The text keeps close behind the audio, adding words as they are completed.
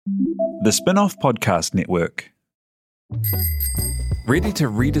The Spin-Off Podcast Network. Ready to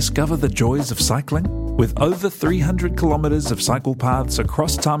rediscover the joys of cycling? With over 300 kilometres of cycle paths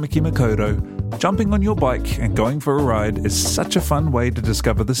across Tāmaki Makaurau, jumping on your bike and going for a ride is such a fun way to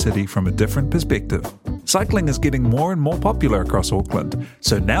discover the city from a different perspective. Cycling is getting more and more popular across Auckland,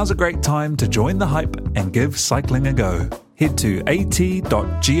 so now's a great time to join the hype and give cycling a go. Head to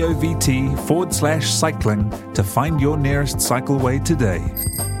at.govt/cycling to find your nearest cycleway today.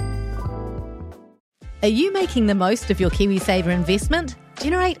 Are you making the most of your KiwiSaver investment?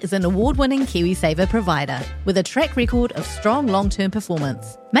 Generate is an award-winning KiwiSaver provider with a track record of strong long-term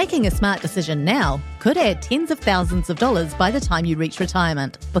performance. Making a smart decision now could add tens of thousands of dollars by the time you reach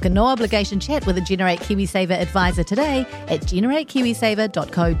retirement. Book a no-obligation chat with a Generate KiwiSaver advisor today at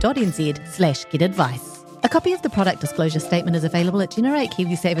generatekiwisaver.co.nz/get-advice. A copy of the product disclosure statement is available at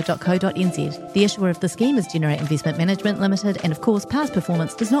generatekiwisaver.co.nz. The issuer of the scheme is Generate Investment Management Limited, and of course, past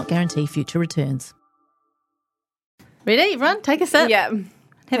performance does not guarantee future returns. Ready, everyone? Take a sip. Yeah.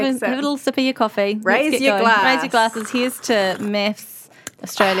 Have a little sip of your coffee. Raise your glass. Raise your glasses. Here's to MAFS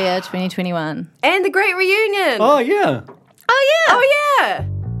Australia 2021. And the great reunion. Oh, yeah. Oh, yeah. Oh, yeah.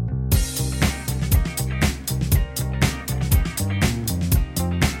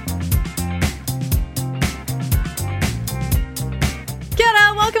 Kia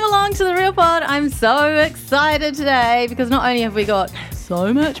ora, welcome along to The Real Pod. I'm so excited today because not only have we got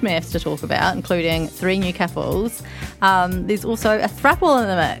so much MAFS to talk about, including 3 new couples, there's also a throuple in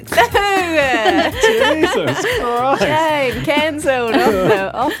the mix. Jesus Christ. Jane, cancelled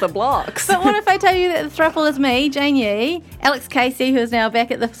off the blocks. But what if I tell you that the throuple is me, Jane Yee, Alex Casey, who is now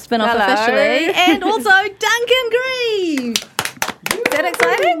back at the Spin-Off Hello. officially, and also Duncan Grieve. Is that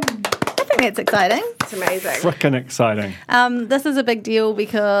exciting? I think that's exciting. It's amazing. Frickin' exciting. This is a big deal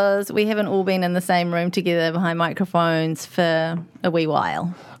because we haven't all been in the same room together behind microphones for a wee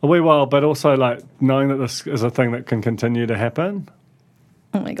while. A wee while, but also like knowing that this is a thing that can continue to happen.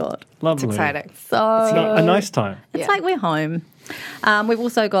 Oh my God. Lovely. It's exciting. So A nice time. it's like we're home. We've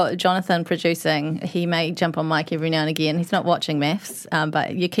also got Jonathan producing. He may jump on mic every now and again. He's not watching MAFS,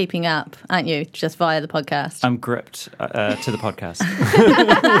 but you're keeping up, aren't you, just via the podcast? I'm gripped to the podcast.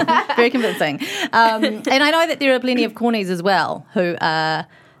 Very convincing. And I know that there are plenty of cornies as well who are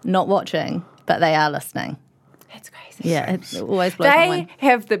not watching, but they are listening. That's crazy. Yeah, it always blows my They mind.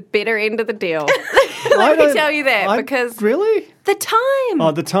 have the better end of the deal. Let me tell you that because Really? the time.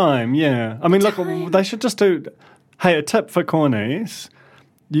 Oh, the time, yeah. I mean, look, they should just do... Hey, a tip for cornies.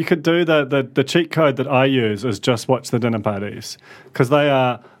 You could do the cheat code that I use is just watch the dinner parties because they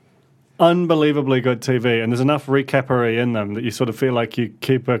are unbelievably good TV and there's enough recapery in them that you sort of feel like you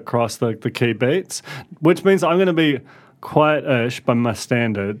keep across the key beats, which means I'm going to be quiet-ish by my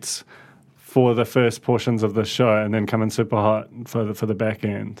standards for the first portions of the show and then come in super hot for the back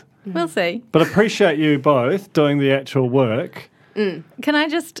end. We'll see. But appreciate you both doing the actual work. Can I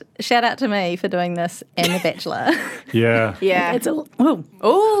just shout out to me for doing this and The Bachelor? Yeah. Yeah. It's oh,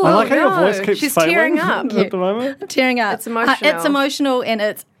 Oh, I like how your voice keeps she's failing tearing up. at the moment. I'm tearing up. It's emotional. It's emotional and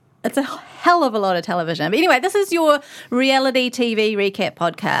it's a hell of a lot of television. But anyway, this is your reality TV recap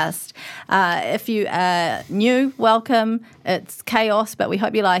podcast. If you are new, welcome. It's chaos, but we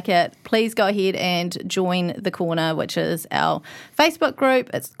hope you like it. Please go ahead and join The Corner, which is our Facebook group.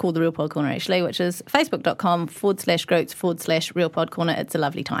 It's called The Real Pod Corner, actually, which is facebook.com/groups/Real Pod Corner. It's a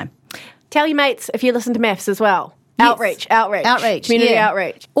lovely time. Tell your mates if you listen to MAFS as well. Yes. Outreach. Community yeah.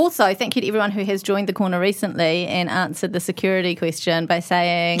 outreach. Also, thank you to everyone who has joined The Corner recently and answered the security question by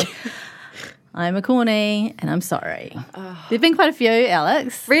saying, I'm a corny and I'm sorry. There have been quite a few,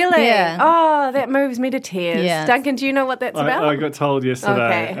 Alex. Really? Yeah. Oh, that moves me to tears. Yeah. Duncan, do you know what that's about? I got told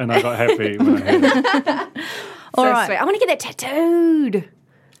yesterday Okay. and I got happy when I heard it. All So right. sweet. I want to get that tattooed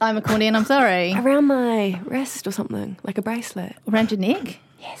I'm a corny and I'm sorry. around my wrist or something, like a bracelet. Around your neck?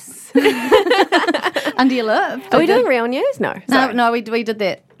 Yes. Under your lip? Are we doing real news? No. Sorry. No, we did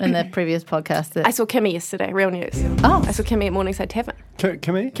that in the previous podcast. I saw Kimmy yesterday, real news. Oh. I saw Kimmy at Morningside Tavern.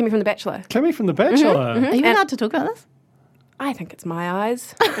 Kimmy? Kimmy from The Bachelor. Kimmy from The Bachelor. Are you allowed to talk about this? I think it's my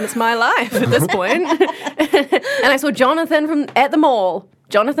eyes and it's my life at this point. And I saw Jonathan at the mall.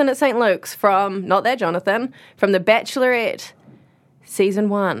 Jonathan at St. Luke's from, not that Jonathan, from The Bachelorette season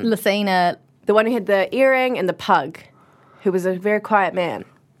 1. Lucina. The one who had the earring and the pug, who was a very quiet man.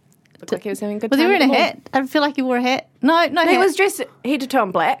 Looked like he was having a good Was time. he wearing at a the mall. hat? I feel like he wore a hat. No He hat. was dressed head to toe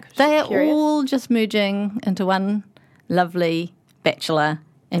in black. They are Curious. all just merging into one lovely bachelor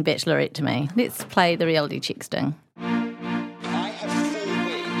and bachelorette to me. Let's play the reality check sting. I have 4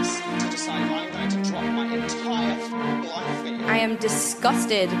 weeks to decide I'm going to drop my entire life in. I am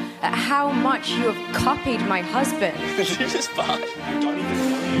disgusted at how much you have copied my husband. This is fine. I don't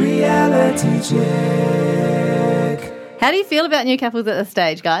even reality check. How do you feel about new couples at this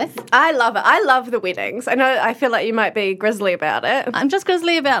stage, guys? I love it. I love the weddings. I feel like you might be grizzly about it. I'm just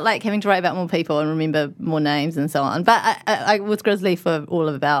grizzly about like having to write about more people and remember more names and so on. But I was grizzly for all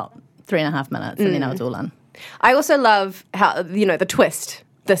of about 3.5 minutes and then I was all in. I also love how, the twist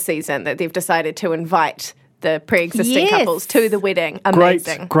this season that they've decided to invite the pre-existing Yes. couples to the wedding.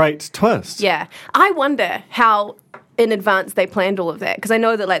 Amazing. Great twist. Yeah. I wonder how in advance they planned all of that, because I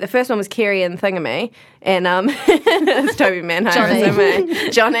know that like the first one was Kerry and Thingamy and it's Toby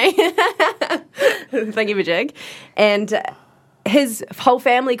Manheimer, Johnny Thingy-majig, and his whole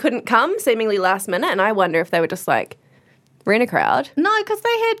family couldn't come seemingly last minute, and I wonder if they were just like rent a crowd. No, because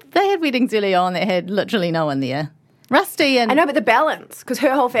they had weddings early on that had literally no one there. Rusty and... I know, but the balance, because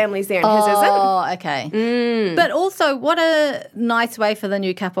her whole family's there and his isn't. Oh, okay. But also, what a nice way for the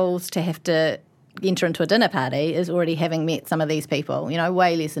new couples to have to enter into a dinner party is already having met some of these people,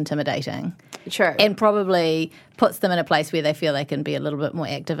 way less intimidating. True. And probably puts them in a place where they feel they can be a little bit more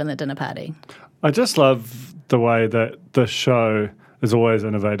active in the dinner party. I just love the way that the show is always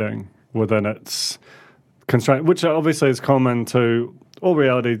innovating within its constraint, which obviously is common to all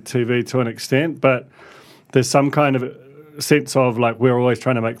reality TV to an extent, but there's some kind of sense of like we're always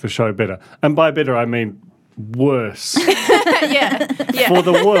trying to make the show better. And by better, I mean worse yeah. for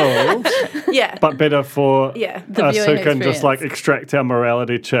the world, Yeah. but better for Yeah. us who viewing can just like experience. extract our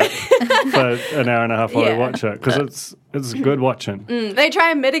morality chip for an hour and a half while Yeah. we watch it, because it's good watching. They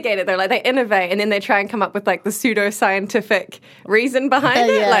try and mitigate it though, like they innovate and then they try and come up with like the pseudo-scientific reason behind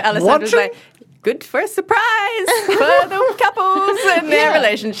it. Yeah. Like Alessandra's Watching? like, good for a surprise for the couples and their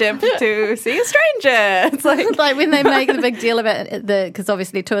relationship to see a stranger. It's like, It's like when they make the big deal about because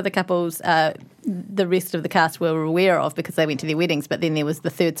obviously two of the couples, the rest of the cast were aware of because they went to their weddings, but then there was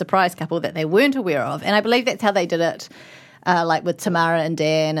the third surprise couple that they weren't aware of. And I believe that's how they did it, like with Tamara and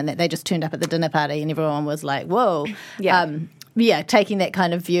Dan, and that they just turned up at the dinner party and everyone was like, whoa. Yeah. Taking that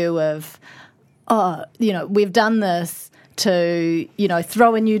kind of view of, we've done this to,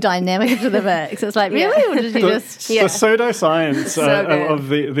 throw a new dynamic into the mix. It's like, really? Or did you just... Yeah. The pseudoscience So good. of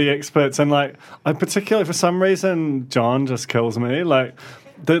the experts, and like I particularly for some reason John just kills me. Like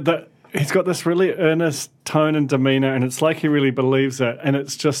he's got this really earnest tone and demeanor, and it's like he really believes it, and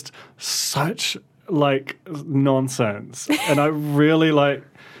it's just such like nonsense. And I really like.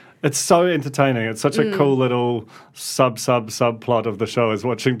 It's so entertaining. It's such a cool little subplot of the show is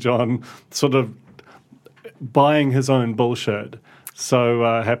watching John sort of buying his own bullshit so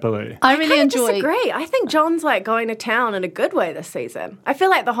happily. I really I enjoy... disagree. I think John's like going to town in a good way this season. I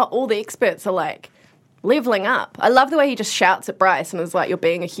feel like all the experts are like leveling up. I love the way he just shouts at Bryce and is like, "You're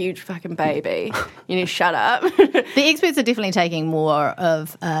being a huge fucking baby. You need to shut up." The experts are definitely taking more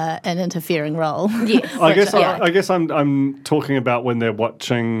of an interfering role. Yes. I guess I'm talking about when they're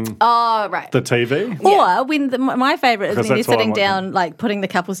watching Oh, right. the TV. Or when my favourite is when Because they're that's what I'm sitting down, watching. like putting the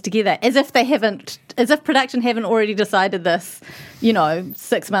couples together, as if production haven't already decided this,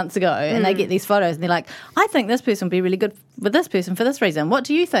 6 months ago, and they get these photos and they're like, I think this person would be really good with this person for this reason. What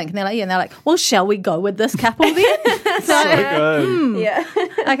do you think? And they're like, yeah, and they're like, well, shall we go with this couple then? So good. Yeah.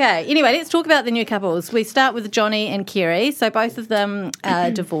 Okay, anyway, let's talk about the new couples. We start with Johnny and Kerry. So both of them are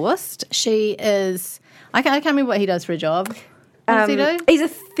divorced. She is, I can't remember what he does for a job. What does he do? He's a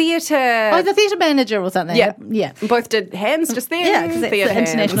theatre. Oh, he's a theatre manager or something. Yeah. Yeah. Both did hands just then. Yeah, because it's Theatre the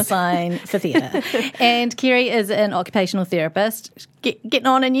international hands. sign for theatre. And Kerry is an occupational therapist. Getting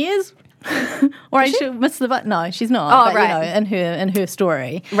on in years? Or I should miss the button. No, she's not. Oh, but, right. in her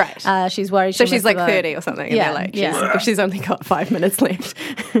story. Right. She's worried So she'll she's miss the like boat. 30 or something. Yeah, And yeah. she's only got 5 minutes left.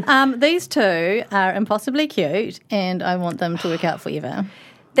 These two are impossibly cute, and I want them to work out forever.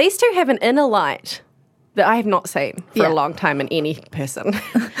 These two have an inner light that I have not seen for Yeah. a long time in any person.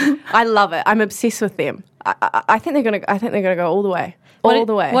 I love it. I'm obsessed with them. I think they're gonna go all the way. All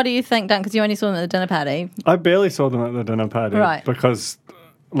the way. What do you think, Dunk? Because you only saw them at the dinner party. I barely saw them at the dinner party, Right. because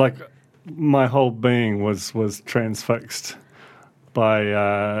like my whole being was transfixed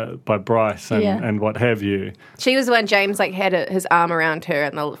by Bryce and, Yeah. and what have you. She was the one James had his arm around her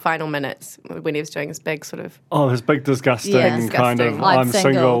in the final minutes when he was doing his big sort of. Oh, his big disgusting, Yeah. kind of Disgusting. I'm I'm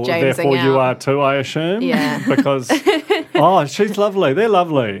single, single, Jamesing therefore you out. are too, I assume. Yeah. Because she's lovely. They're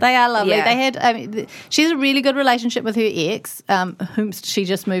lovely. They are lovely. Yeah. They had. She has a really good relationship with her ex, whom she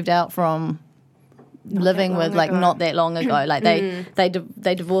just moved out from. Living with not that long ago, like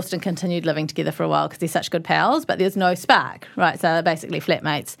they divorced and continued living together for a while because they're such good pals, but there's no spark, right? So they're basically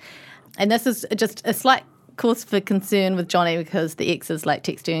flatmates, and this is just a slight cause for concern with Johnny because the ex is like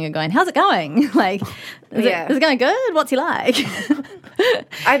texting and going, "How's it going? Like, is it going good? What's he like?"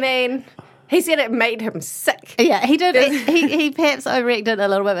 I mean, He said it made him sick. Yeah, he did. He perhaps overreacted a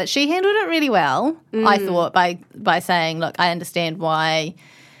little bit, but she handled it really well, I thought, by saying, look, I understand why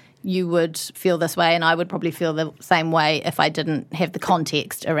you would feel this way, and I would probably feel the same way if I didn't have the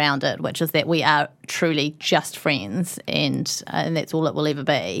context around it, which is that we are truly just friends, and that's all it will ever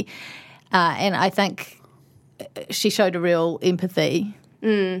be. And I think she showed a real empathy,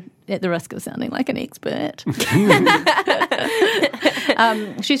 at the risk of sounding like an expert.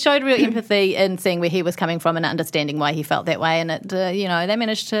 She showed real empathy in seeing where he was coming from and understanding why he felt that way. And it, they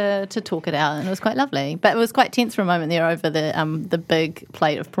managed to talk it out, and it was quite lovely. But it was quite tense for a moment there over the big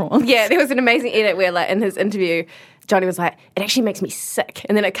plate of prawns. Yeah, there was an amazing edit where, like, in his interview, Johnny was like, it actually makes me sick.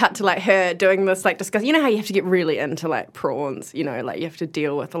 And then it cut to, like, her doing this, like, discuss. You know how you have to get really into, like, prawns? You know, like, you have to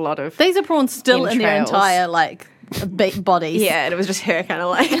deal with a lot of These are prawns still in their entrails. entire, like, bodies. Yeah, and it was just her kind of,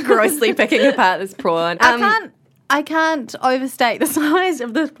 like, grossly picking apart this prawn. I can't overstate the size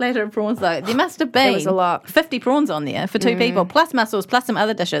of this platter of prawns, though. There must have been There was a lot. 50 prawns on there for two people, plus mussels, plus some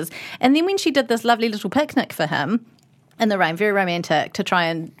other dishes. And then when she did this lovely little picnic for him in the rain, very romantic, to try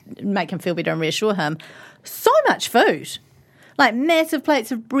and make him feel better and reassure him, so much food. Like massive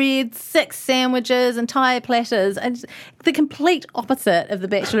plates of bread, 6 sandwiches, entire platters, and the complete opposite of the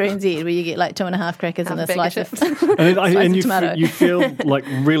Bachelor NZ, where you get like 2.5 crackers and a bag slice of of And tomato. you feel like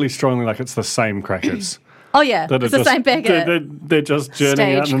really strongly like it's the same crackers. Oh yeah, That are it's the just- same packet. They're just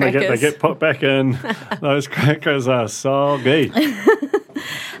journeying out, Stage and they crackers. get put back in. Those crackers are soggy.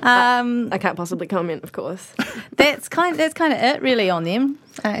 I can't possibly comment, of course. That's kind of it, really, on them.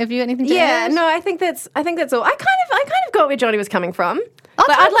 Have you got anything to Yeah, add? no, I think that's all. I kind of got where Johnny was coming from. Oh,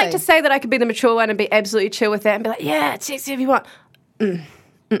 Like, I'd totally. like to say that I could be the mature one and be absolutely chill with that and be like, yeah, it's sexy if you want.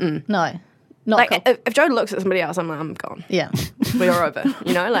 No, not Like, cool. if Joe looks at somebody else, I'm like, I'm gone. Yeah. We're over.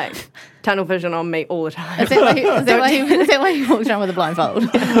 You know, like tunnel vision on me all the time. Is that why he walks around with a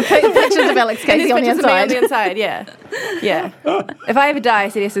blindfold? Pictures of Alex And Casey there's on the pictures of me on inside. the inside, yeah. Yeah. If I ever die,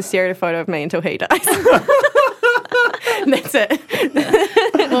 CDS has stare at a photo of me until he dies. And that's it.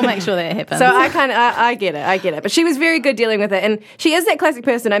 We'll make sure that happens. So I get it. But she was very good dealing with it. And she is that classic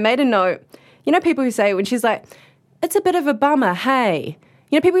person. I made a note. You know, people who say, when she's like, it's a bit of a bummer, hey.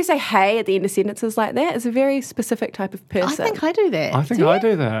 You know, people who say hey at the end of sentences like that is a very specific type of person. I think I do that. I think I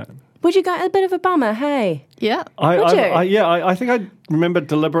do that. Would you go, a bit of a bummer, hey? Yeah. Would you? I think I remember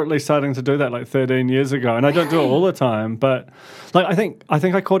deliberately starting to do that like 13 years ago, and I don't do it all the time. But like I think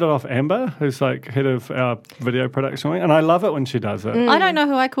I called it off Amber, who's like head of our video production wing, and I love it when she does it. I don't know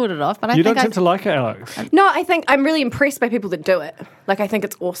who I called it off, but I You think don't tend to like it, Alex. No, I think I'm really impressed by people that do it. Like, I think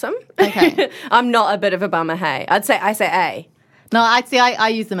it's awesome. Okay. I'm not a bit of a bummer, hey. I say A. No, I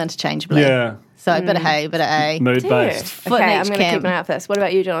use them interchangeably. Yeah, So a bit of hey, a bit of a. mood Do based. Foot in Okay, I'm each going to keep camp. an eye out for this. What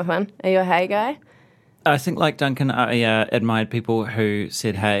about you, Jonathan? Are you a hey guy? I think, like Duncan, I admired people who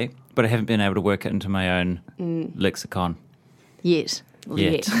said hey, but I haven't been able to work it into my own lexicon Yet.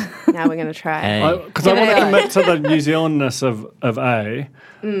 yet. Now we're going to try. Hey. Because I Give it want a to go. commit to the New Zealandness of A,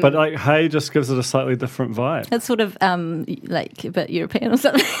 but like hey just gives it a slightly different vibe. It's sort of like a bit European or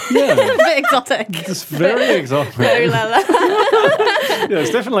something. Yeah. a bit exotic. It's very exotic. Ooh la la. Yeah,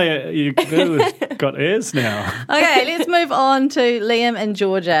 it's definitely you've got ears now. Okay, let's move on to Liam and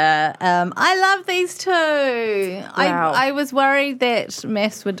Georgia. I love these two. Wow. I was worried that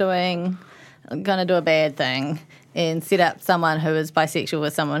MAFS were going to do a bad thing and set up someone who is bisexual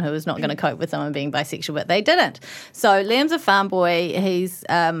with someone who is not going to cope with someone being bisexual, but they didn't. So Liam's a farm boy. He's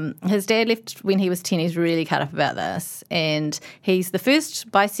his dad left when he was 10. He's really cut up about this, and he's the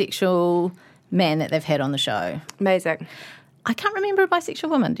first bisexual man that they've had on the show. Amazing. I can't remember a bisexual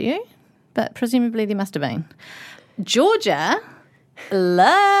woman, do you? But presumably there must have been. Georgia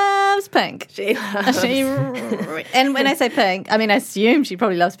loves pink. She loves. And when I say pink, I mean, I assume she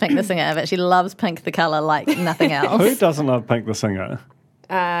probably loves Pink the singer, but she loves pink the colour like nothing Who else. doesn't love Pink the singer?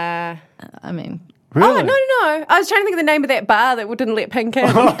 I mean, Really? Oh, no. I was trying to think of the name of that bar that didn't let Pink in.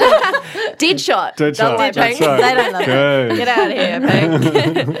 Deadshot. Deadshot. Don't like That's Pink. right. They don't love Good. Get out of here,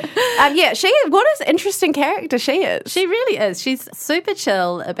 Pink. Yeah, she is. What an interesting character she is. she really is. She's super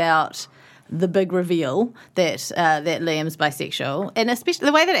chill about the big reveal that that Liam's bisexual, and especially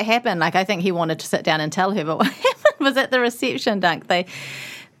the way that it happened. Like, I think he wanted to sit down and tell her, but what happened was at the reception, Dunk. The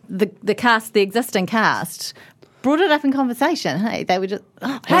existing cast, brought it up in conversation. Hey, they were just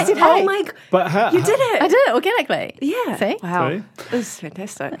I said, Oh hey. my God. But how, You did it. I did it organically. Yeah. See? Wow. See? This is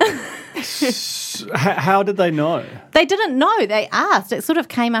fantastic. How did they know? They didn't know. They asked. It sort of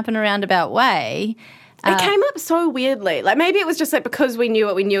came up in a roundabout way. It came up so weirdly. Like, maybe it was just like because we knew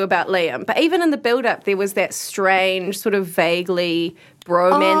what we knew about Liam. But even in the build-up, there was that strange, sort of vaguely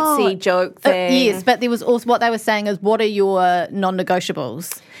bromancy joke thing. Yes, but there was also what they were saying is, what are your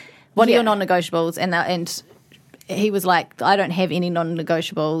non-negotiables? what are your Yeah. non-negotiables? And he was like, I don't have any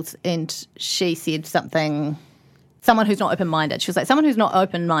non-negotiables. And she said someone who's not open-minded. She was like, someone who's not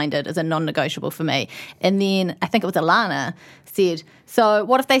open-minded is a non-negotiable for me. And then I think it was Alana said, so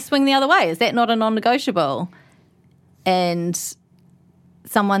what if they swing the other way? Is that not a non-negotiable? And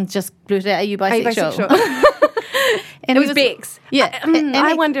someone just blurted out, are you bisexual? And It he was Bex. Yeah.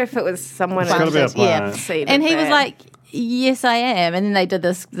 I wonder if it was someone It's gotta be a else. plan. Seen And it he was there. like, yes, I am. And then they did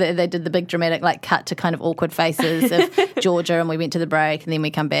this. They did the big dramatic like cut to kind of awkward faces of Georgia, and we went to the break, and then we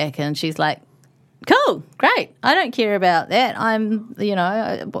come back, and she's like, cool, great. I don't care about that. I'm,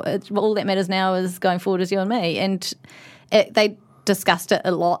 all that matters now is going forward is you and me. And they discussed it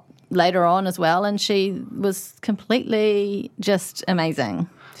a lot later on as well, and she was completely just amazing.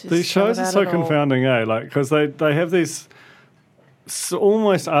 These shows are so confounding, Like, because they have these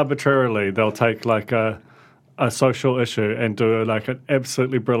almost arbitrarily, they'll take like a social issue and do like an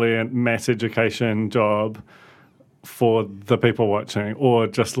absolutely brilliant mass education job for the people watching, or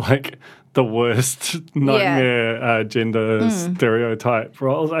just like the worst nightmare gender stereotype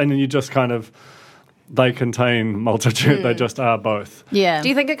roles, and then you just kind of, they contain multitude. They just are both. Yeah. Do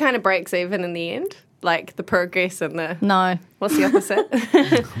you think it kind of breaks even in the end? Like the progress and the... No. What's the opposite?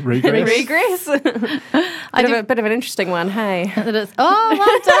 Regress. Regress? bit of an interesting one, hey? It is. Oh,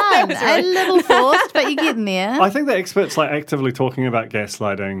 well done. A little forced, but you're getting there. I think the experts like actively talking about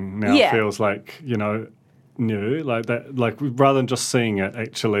gaslighting now Yeah. feels like, new, like that, like rather than just seeing it,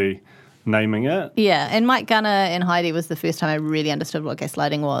 actually naming it. Yeah, and Mike Gunner and Heidi was the first time I really understood what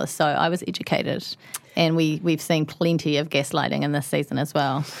gaslighting was, so I was educated. And we've seen plenty of gaslighting in this season as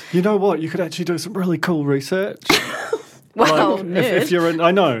well. You know what? You could actually do some really cool research. Wow, Like, if you're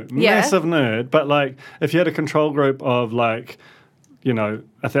I know, Yeah. massive nerd, but like if you had a control group of like,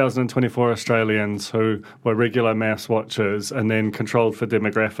 1,024 Australians who were regular MAFS watchers, and then controlled for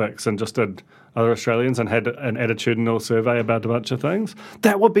demographics and just did other Australians and had an attitudinal survey about a bunch of things,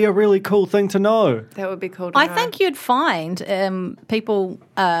 that would be a really cool thing to know. That would be cool to I know. think you'd find people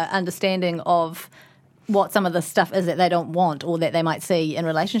understanding of what some of the stuff is that they don't want or that they might see in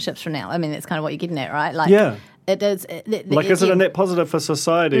relationships from now. I mean, that's kind of what you're getting at, right? Like, Yeah. It is. Like, is it a net positive for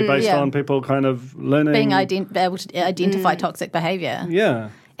society based Yeah. on people kind of learning? being able to identify toxic behavior. Yeah.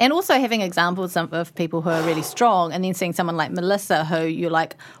 And also having examples of people who are really strong, and then seeing someone like Melissa who you're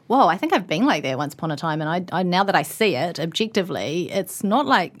like, whoa, I think I've been like that once upon a time, and I now that I see it objectively, it's not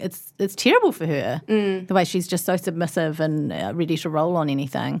like it's terrible for her, the way she's just so submissive and ready to roll on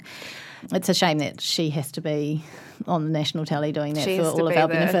anything. It's a shame that she has to be on the national telly doing that She for has to all of be our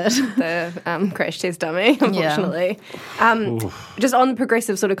the- benefit. the crash test dummy, unfortunately. Just on the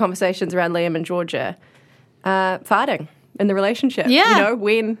progressive sort of conversations around Liam and Georgia, farting in the relationship. Yeah.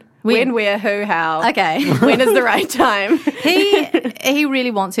 When, where, who, how. Okay. When is the right time? He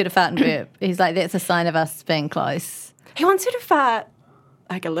really wants her to fart and burp. He's like, that's a sign of us being close. He wants her to fart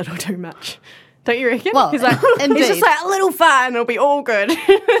like a little too much. Don't you reckon? Well, he's like, indeed. he's just like a little fart and it'll be all good.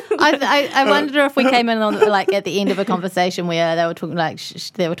 I wonder if we came in on like at the end of a conversation where they were talking like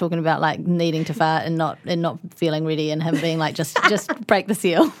they were talking about like needing to fart and not feeling ready, and him being like just break the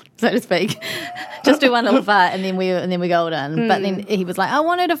seal, so to speak, just do one little fart and then we golden. But then he was like, I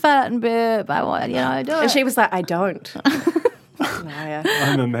wanted to fart and burp. I want do it. And she was like, I don't. Liar.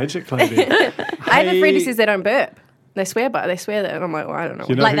 I'm a magic lady. I have a friend who says they don't burp. They swear that, and I'm like, well, I don't know.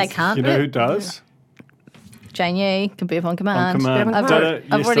 You know Like who- they can't You know who burp? does? Jane Yee can burp on command. On command. I've, Did it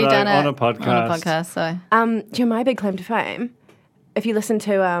I've already yesterday done it on a podcast. So Do you know my big claim to fame? If you listen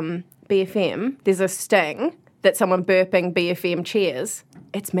to BFM, there's a sting that someone burping BFM cheers.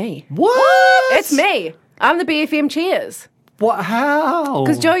 It's me. What? It's me. I'm the BFM cheers. What? How?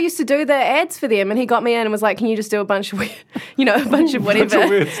 Because Joe used to do the ads for them, and he got me in and was like, "Can you just do a bunch of weird, a bunch of whatever?" Bunch of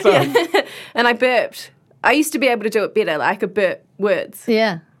weird stuff. Yeah. And I burped. I used to be able to do it better. Like I could burp words,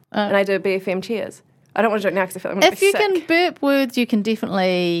 yeah. and I do BFM cheers. I don't want to do it now because I feel like I'm going If to be you sick. can burp words, you can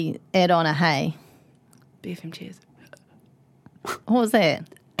definitely add on a hey. BFM cheers. What was that?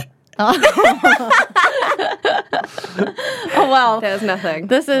 Oh, well. That was nothing.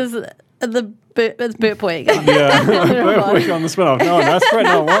 This is it's burp week. Yeah, burp week on the spin-off. No one asked for it,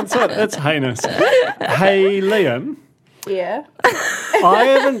 no one wants it. It's heinous. Hey, Liam. Yeah. I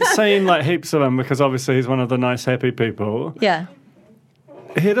haven't seen like heaps of him because obviously he's one of the nice, happy people. Yeah.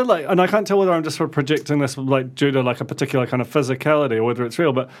 He did like, and I can't tell whether I'm just sort of projecting this like due to like a particular kind of physicality or whether it's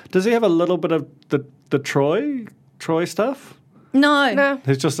real. But does he have a little bit of the Troy stuff? No. No,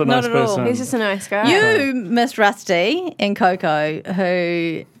 He's just a Not nice at all. person. he's just a nice guy. You missed Rusty and Coco,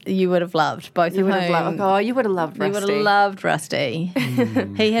 who you would have loved, both You of would have whom. loved. Oh, you would have loved You Rusty. would have loved Rusty.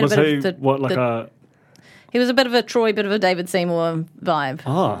 He had Was a bit he of the, what like the- a He was a bit of a Troy, bit of a David Seymour vibe.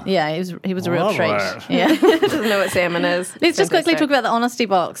 Oh. Yeah, he was a real Love treat. it. Yeah. Doesn't know what salmon is. Let's just quickly Fantastic. talk about the honesty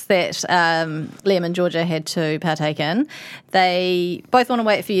box that Liam and Georgia had to partake in. They both want to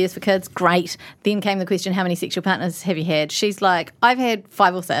wait a few years for kids. Great. Then came the question, how many sexual partners have you had? She's like, I've had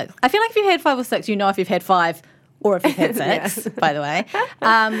 5 or 6. I feel like if you've had 5 or 6, you know if you've had 5 or if you've had 6, by the way.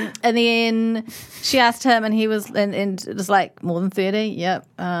 And then she asked him, and he was, and it was like, more than 30? Yep.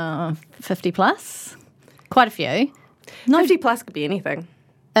 50 plus? Quite a few. 50 plus could be anything.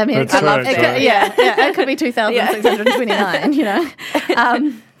 I mean, That's right, it right. could, yeah, it could be 2,629, you know.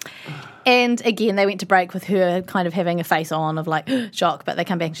 And again, they went to break with her kind of having a face on of like shock, but they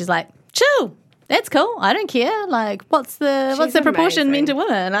come back and she's like, chill. That's cool. I don't care. Like, what's the proportion men to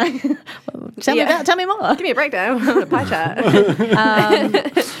women? Tell me more. Give me a breakdown on a pie chart.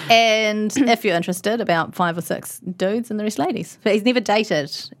 And if you're interested, about 5 or 6 dudes and the rest ladies. But he's never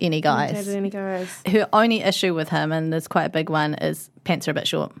dated any guys. Dated any guys. Her only issue with him, and there's quite a big one, is pants are a bit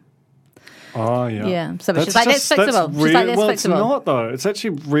short. Oh, yeah. Yeah. So she's like, that's fixable. She's like, that's well, fixable. it's not, though. It's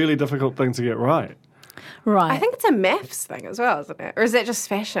actually a really difficult thing to get right. Right. I think it's a MAFS thing as well, isn't it? Or is that just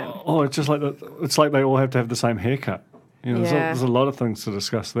fashion? Oh, it's just like it's like they all have to have the same haircut. You know, Yeah. there's a lot of things to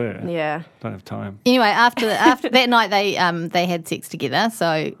discuss there. Yeah. Don't have time. Anyway, after that night, they had sex together.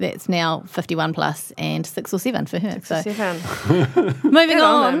 So that's now 51 plus and 6 or 7 for her. So 7. moving Good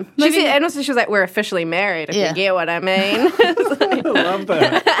on. them. She said, and also she was like, we're officially married, if Yeah. you get what I mean. I love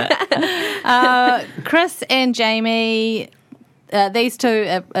that. Chris and Jamie, these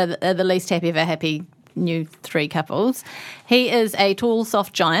two are the least happy of our happy new 3 couples. He is a tall,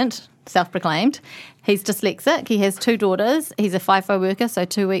 soft giant, self-proclaimed. He's dyslexic. He has 2 daughters. He's a FIFO worker, so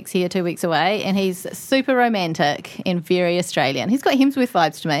 2 weeks here, 2 weeks away. And he's super romantic and very Australian. He's got Hemsworth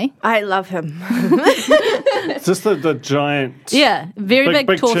vibes to me. I love him. It's just the giant. Yeah, very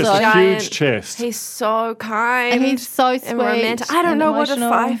big torso. chest, Giant. huge chest. He's so kind. And he's so sweet and romantic. I don't and know what a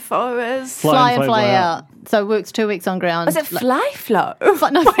emotional. FIFO is. Fly in, fly out. So works 2 weeks on ground. Is it fly flow? No,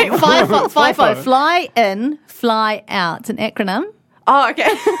 FIFO. FIFO. Fly in, fly out. It's an acronym. Oh, okay.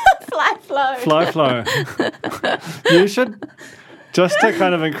 Fly flow. Fly flow. You should, just to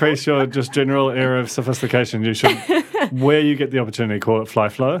kind of increase your just general air of sophistication, you should, where you get the opportunity, call it fly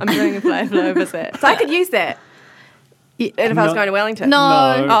flow. I'm doing a fly flow visit. So I could use that. And if I was No. going to Wellington.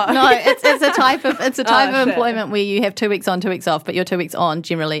 No, No. no, it's a type of Oh, of employment where you have 2 weeks on, 2 weeks off, but your 2 weeks on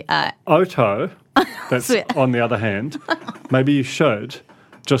generally are Oto, that's Sweet. on the other hand, maybe you should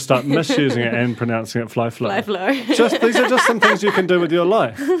just start misusing it and pronouncing it fly flow. Fly flow. These are just some things you can do with your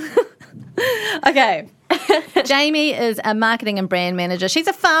life. okay. Jamie is a marketing and brand manager. She's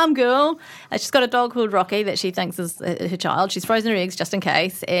a farm girl. She's got a dog called Rocky that she thinks is her child. She's frozen her eggs just in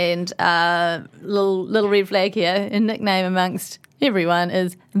case. And little red flag here, her nickname amongst everyone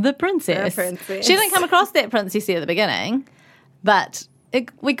is the princess. The princess. She didn't come across that princessy at the beginning, but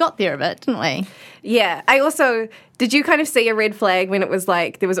we got there a bit, didn't we? Yeah. Did you kind of see a red flag when it was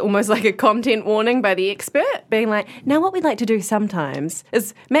like, there was almost like a content warning by the expert being like, now what we'd like to do sometimes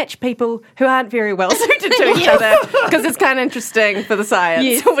is match people who aren't very well suited to each other because it's kind of interesting for the science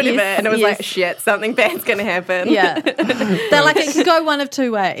Yes, or whatever. yes, And it was yes. like, shit, something bad's going to happen. Yeah. They're like, it can go one of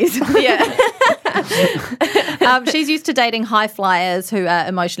 2 ways. Yeah. She's used to dating high flyers who are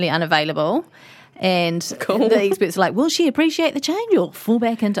emotionally unavailable. And the experts are like, will she appreciate the change or fall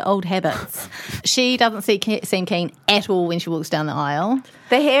back into old habits? She doesn't seem keen at all when she walks down the aisle.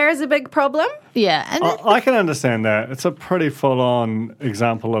 The hair is a big problem. Yeah. And I can understand that. It's a pretty full-on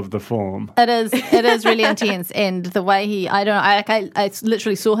example of the form. it is really intense. And the way I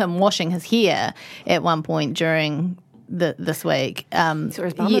literally saw him washing his hair at one point during this week. Saw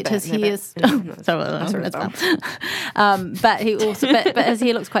his bum a Yet bit, his no, hair, but- sorry, it's bum. But he also, but his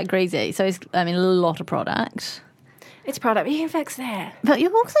hair looks quite greasy. So he's, a lot of product. It's product. You can fix that. But you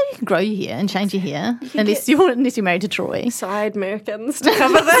can grow your hair and change your hair unless you're married to Troy. Side merkins to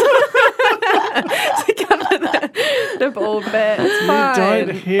cover the bald bit. It's You fine.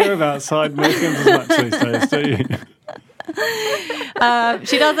 don't hear about side merkins as much these days, do you?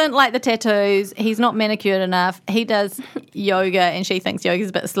 She doesn't like the tattoos. He's not manicured enough. He does yoga, and she thinks yoga's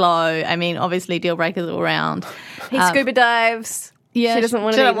a bit slow. Obviously, deal breakers all around. He scuba dives. Yeah, She doesn't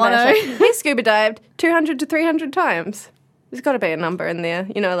want she to. don't want to. He scuba dived 200 to 300 times. There's got to be a number in there.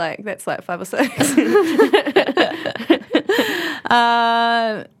 That's like 5 or 6.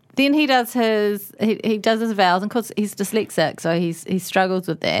 Then he does his vowels, and of course he's dyslexic, so he struggles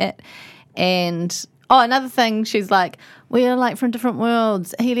with that. And another thing, she's like, we are like from different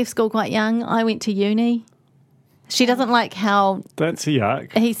worlds. He left school quite young. I went to uni. She doesn't like how That's a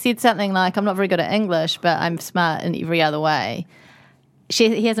yuck. he said something like, I'm not very good at English, but I'm smart in every other way.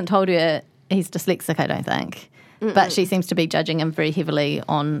 He hasn't told her he's dyslexic, I don't think. But she seems to be judging him very heavily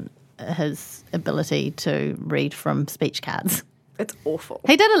on his ability to read from speech cards. It's awful.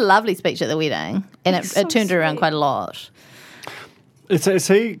 He did a lovely speech at the wedding, and it turned around quite a lot. Is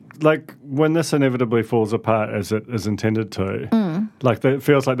he, like, when this inevitably falls apart as it is intended to, like, it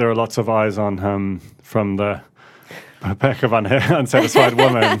feels like there are lots of eyes on him from the pack of unsatisfied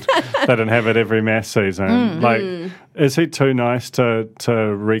women that inhabit every MAFS season. Like, is he too nice to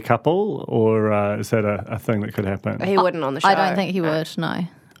recouple, or is that a thing that could happen? He wouldn't on the show. I don't think he would, no.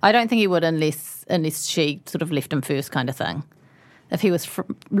 I don't think he would unless she sort of left him first kind of thing. If he was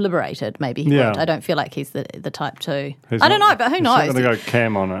liberated, maybe he would. I don't feel like he's the type to. I don't know, but who knows? He's not going to go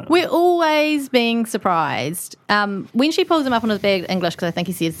cam on it. We're always being surprised. When she pulls him up on his bad English, because I think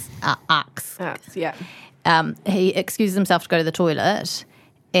he says ax. Yeah. He excuses himself to go to the toilet,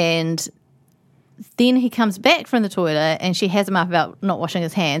 and then he comes back from the toilet and she has him up about not washing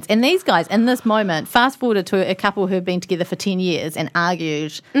his hands. And these guys, in this moment, fast forwarded to a couple who had been together for 10 years and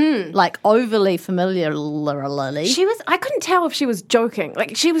argued like overly familiarly. I couldn't tell if she was joking.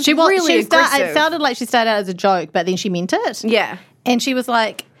 Like, she was really aggressive. It sounded like she started out as a joke, but then she meant it. Yeah. And she was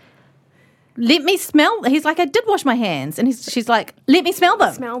like, let me smell. He's like, I did wash my hands. And she's like, let me smell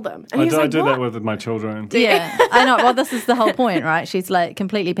them. Smell them. And I like, do what? that with my children. Yeah, I know. Well, this is the whole point, right? She's like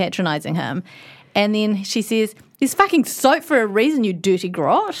completely patronising him. And then she says, there's fucking soap for a reason, you dirty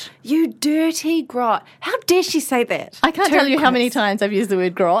grot. You dirty grot. How dare she say that? I can't tell you how many times I've used the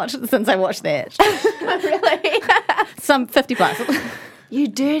word grot since I watched that. Really? Some 50 plus. You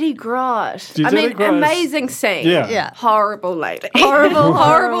dirty grot. You dirty grot is- amazing scene. Yeah. Horrible lady.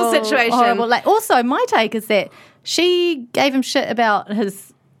 Horrible situation. Horrible. Also, my take is that she gave him shit about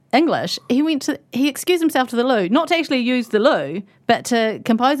his English. He excused himself to the loo, not to actually use the loo, but to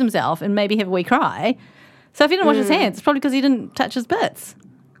compose himself and maybe have a wee cry. So if he didn't wash his hands, it's probably because he didn't touch his bits.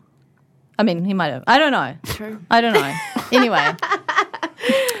 I mean, he might have. I don't know. True. I don't know. Anyway.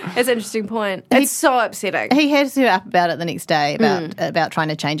 That's an interesting point. It's so upsetting. He had to up about it the next day about trying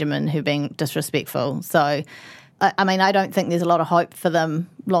to change him and her being disrespectful. So, I mean, I don't think there's a lot of hope for them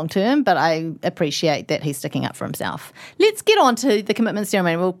long term, but I appreciate that he's sticking up for himself. Let's get on to the commitment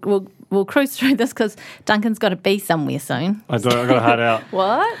ceremony. We'll cruise through this because Duncan's got to be somewhere soon. I've got to head out.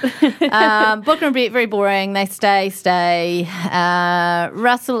 What? Booker and Brett, very boring. They stay.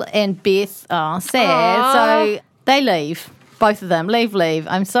 Russell and Beth are sad, so they leave. Both of them leave.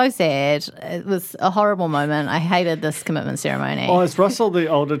 I'm so sad. It was a horrible moment. I hated this commitment ceremony. Oh, is Russell the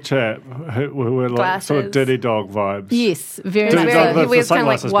older chap who were like sort of Glasses. Diddy Dog vibes? Yes, very Diddy much. Dog, So. He wears the kind of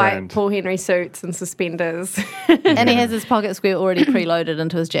like sunglasses white brand. Paul Henry suits and suspenders. And he has his pocket square already preloaded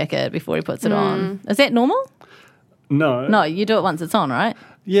into his jacket before he puts it on. Is that normal? No. No, you do it once it's on, right?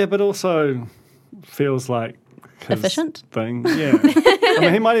 Yeah, but also feels like his Efficient? thing. Yeah. I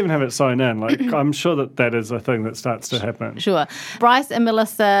mean, he might even have it sewn in. Like, I'm sure that is a thing that starts to happen. Sure. Bryce and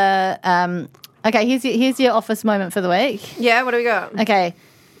Melissa. Okay, here's your office moment for the week. Yeah, what do we got? Okay.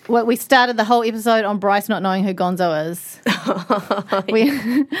 Well, we started the whole episode on Bryce not knowing who Gonzo is.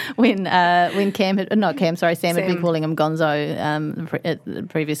 when Sam had been calling him Gonzo the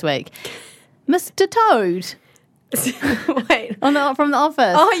previous week. Mr. Toad. Wait. From The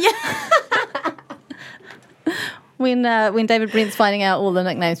Office. Oh, yeah. When David Brent's finding out all the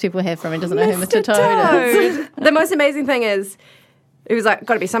nicknames people have from him, doesn't know who Mr. Toad is. The most amazing thing is, it was like,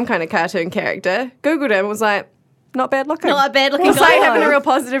 got to be some kind of cartoon character. Googled him and was like, not bad looking. Not a bad looking It's like Gonzo. having a real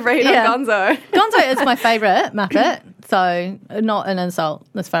positive read Yeah. on Gonzo. Gonzo is my favourite Muppet, so not an insult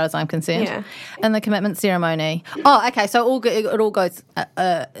as far as I'm concerned. Yeah. And the commitment ceremony. Oh, okay, so it all goes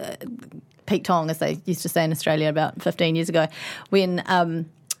Pete Tong, as they used to say in Australia about 15 years ago, when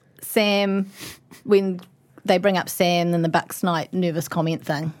they bring up Sam and the Bucks Night nervous comment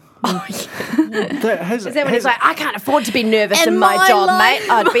thing. Is that when he's like, I can't afford to be nervous in my my job, line- mate.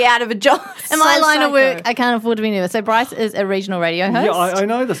 I'd be out of a job. In my line of work, I can't afford to be nervous. So Bryce is a regional radio host. Yeah, I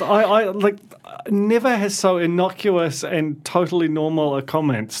know this. I like never has so innocuous and totally normal a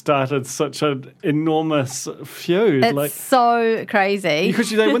comment started such an enormous feud. It's like so crazy.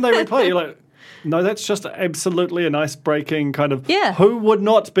 because when they replay, you're like, no, that's just absolutely an ice-breaking kind of. Yeah. Who would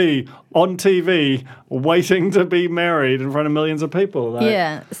not be on TV waiting to be married in front of millions of people? Like,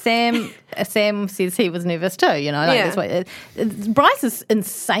 Yeah, Sam says he was nervous too. You know, like Yeah. that's what Bryce is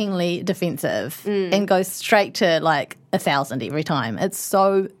insanely defensive and goes straight to like 1,000 every time. It's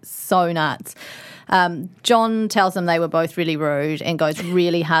so nuts. John tells them they were both really rude and goes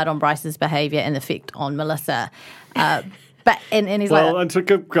really hard on Bryce's behaviour and the effect on Melissa. But and he's Well, like, and to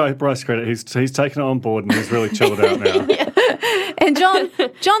give Bryce credit, he's taken it on board and he's really chilled out now. and John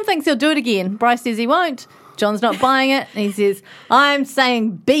thinks he'll do it again. Bryce says he won't. John's not buying it. And he says, I'm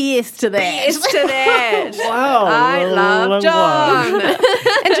saying BS to that. Yes to that. Wow. I love John.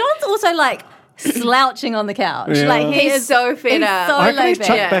 And John's also like slouching on the couch. Yeah. Like He's so fed up. So I reckon he's laid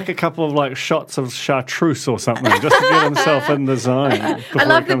chucked back. back a couple of like shots of chartreuse or something just to get himself in the zone. I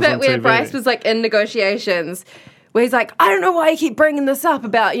love the bit where Bryce was like in negotiations where he's like, I don't know why you keep bringing this up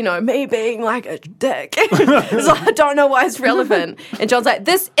about, me being like a dick. It's like, I don't know why it's relevant. And John's like,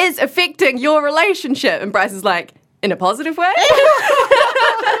 this is affecting your relationship. And Bryce is like, in a positive way?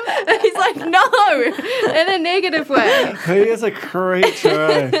 And he's like, no, in a negative way. He is a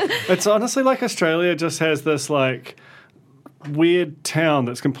creature. Eh? It's honestly like Australia just has this like weird town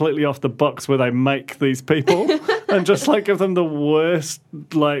that's completely off the books where they make these people and just like give them the worst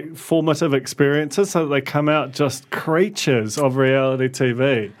like formative experiences so that they come out just creatures of reality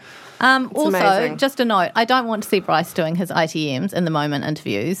TV. Also, amazing. just a note, I don't want to see Bryce doing his ITMs in the moment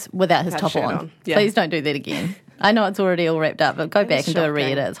interviews without his top shirt on. on. Yeah. Please don't do that again. I know it's already all wrapped up, but go back and do a shocking.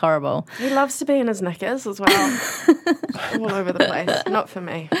 re-edit. It's horrible. He loves to be in his knickers as well. All over the place. Not for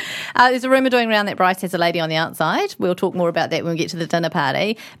me. There's a rumour going around that Bryce has a lady on the outside. We'll talk more about that when we get to the dinner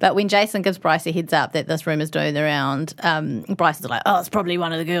party. But when Jason gives Bryce a heads up that this rumour's doing the round, Bryce is like, it's probably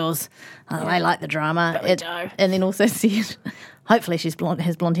one of the girls. I like the drama. And then also said, hopefully she's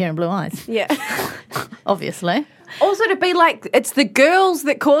has blonde hair and blue eyes. Yeah. Obviously. Also to be like, it's the girls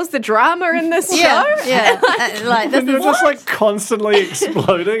that cause the drama in this show? Yeah. Like, this And you're is just like constantly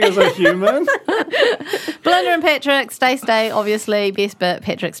exploding as a human. Belinda and Patrick, stay, obviously. Best bit,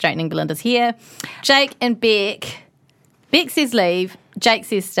 Patrick straightening Belinda's hair. Jake and Beck. Beck says leave, Jake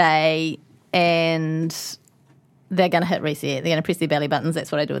says stay, and they're going to hit reset. They're going to press their belly buttons.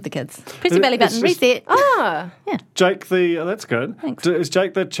 That's what I do with the kids. Press your belly It's button, just- reset. Jake that's good. Thanks. Is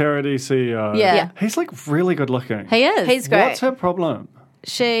Jake the charity CEO? Yeah. He's like really good looking. He is. He's great. What's her problem?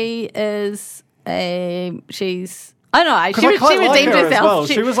 She is she's... I don't know. I She quite like redeemed her as herself. well.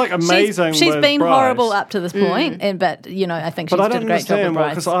 She was, like, amazing She's with been Bryce. horrible up to this point, but I think she's But I did don't a great job with understand Bryce.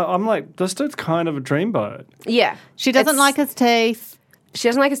 because I'm like, this dude's kind of a dreamboat. Yeah. She doesn't like his teeth. She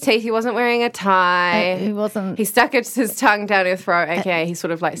doesn't like his teeth. He wasn't wearing a tie. He wasn't. He stuck his tongue down her throat, aka he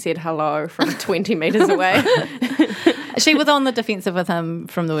sort of like said hello from 20 metres away. She was on the defensive with him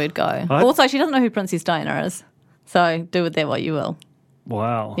from the word go. Also, she doesn't know who Princess Diana is. So do with that what you will.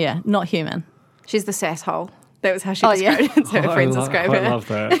 Wow. Yeah, not human. She's the sasshole. That was how she yeah. described it. Her friends describe I her. love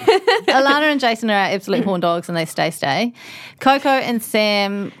that. Alana and Jason are our absolute horn dogs and they stay. Coco and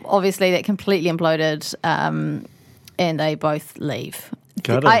Sam, obviously that completely imploded and they both leave.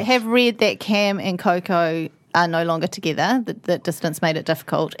 Got it. I have read that Cam and Coco are no longer together, that distance made it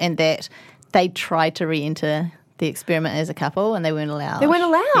difficult, and that they tried to re-enter the experiment as a couple and they weren't allowed. They weren't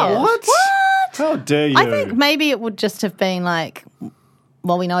allowed? Yeah. What? How dare you? I think maybe it would just have been like,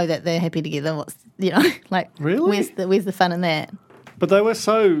 well, we know that they're happy together. What's like, Really? Where's the fun in that? But they were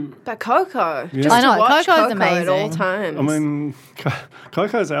so... But Coco. Yeah. Just I know, to watch Coco's Coco at all amazing. times. I mean,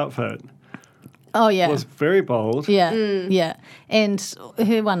 Coco's outfit Oh yeah, was very bold. yeah, yeah, and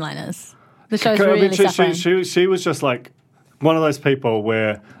her one-liners. The show's really suffering. She was just like one of those people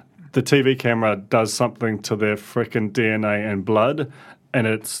where the TV camera does something to their freaking DNA and blood, and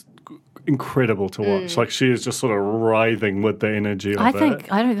it's incredible to watch. Like she is just sort of writhing with the energy of I it.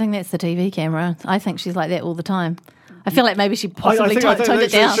 don't think that's the TV camera. I think she's like that all the time. I feel like maybe she I possibly think toned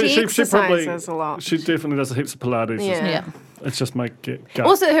it down. She probably exercises a lot. She definitely does heaps of Pilates. Yeah. Yeah. It's just make it gut.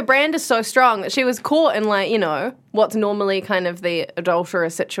 Also, her brand is so strong that she was caught in, like, what's normally kind of the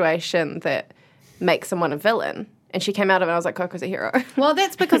adulterous situation that makes someone a villain. And she came out of it and I was like, Coco's a hero. Well,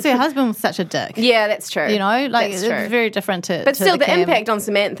 that's because her husband was such a dick. Yeah, that's true. Like That's it's true. very different to. But to still, the Cam. impact on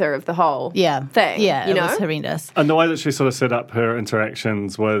Samantha of the whole thing. Yeah, you it know? was horrendous. And the way that she sort of set up her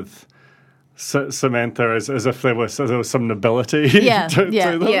interactions with Samantha as if there was some nobility Yeah, to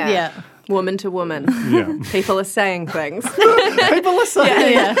them. Yeah. Woman to woman. Yeah. People are saying things. People are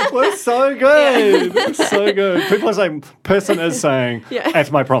saying, we're so good. It's so good. People are saying, person is saying, at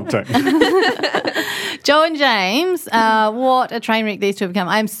my prompting. Joe and James, what a train wreck these two have become.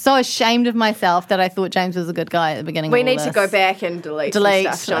 I'm so ashamed of myself that I thought James was a good guy at the beginning We of all need to this. go back and delete some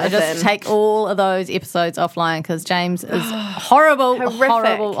Delete. stuff, I Jonathan. just take all of those episodes offline because James is horrible,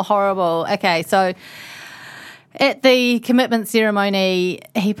 Horrific. horrible. Okay, so at the commitment ceremony,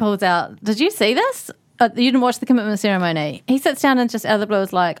 he pulls out. Did you see this? You didn't watch the commitment ceremony. He sits down and just out of the blue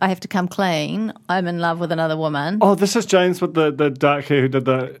is like, I have to come clean. I'm in love with another woman. Oh, this is James with the dark hair who did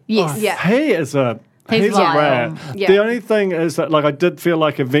the... Yes. Oh, Yeah. He is a He's a vile. rat. Yeah. The only thing is that, like, I did feel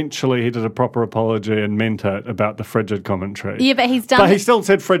like eventually he did a proper apology and meant it about the frigid commentary. Yeah, but he's done. But he still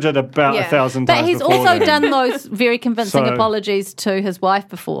said frigid about Yeah. 1,000 But times he's before also then. done those very convincing So- apologies to his wife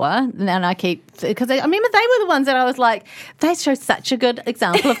before, and I keep because I remember they were the ones that I was like, they show such a good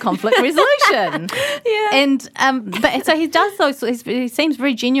example of conflict resolution. Yeah. And but so he does those. He seems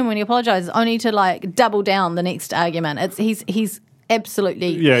very genuine when he apologizes, only to like double down the next argument. He's absolutely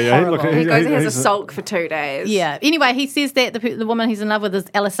Yeah, horrible. look, He goes and has a he's sulk for 2 days. Yeah. Anyway, he says that the woman he's in love with is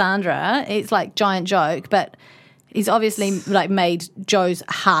Alessandra. It's like giant joke, but he's obviously like made Joe's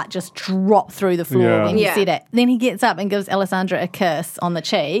heart just drop through the floor Yeah. when he Yeah. said it. Then he gets up and gives Alessandra a kiss on the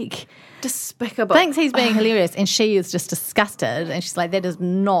cheek. Despicable. Thinks he's being hilarious, and she is just disgusted. And she's like, "That is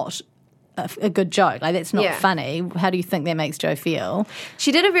not a good joke. Like that's not Yeah. funny. How do you think that makes Joe feel?"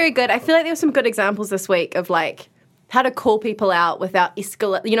 She did a very good. I feel like there were some good examples this week of like how to call people out without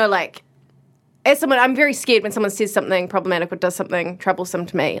escalate. You know, like as someone, I'm very scared when someone says something problematic or does something troublesome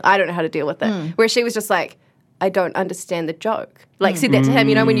to me. I don't know how to deal with it. Whereas she was just like, I don't understand the joke. Like said that to him.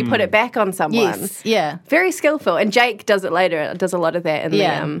 You know, when you put it back on someone. Yes. Yeah. Very skillful. And Jake does it later. Does a lot of that in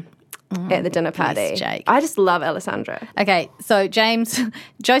Yeah. the at the dinner party. Jake. I just love Alessandra. Okay, so Joe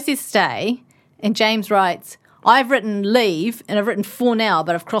says stay, and James writes, I've written leave, and I've written for now,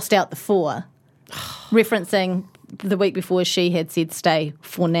 but I've crossed out the for, referencing the week before she had said stay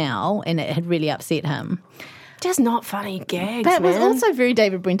for now, and it had really upset him. Just not funny gags, But it was man. also very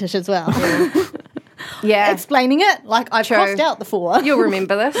David Brentish as well. yeah. Explaining it, like I've True. crossed out the for. You'll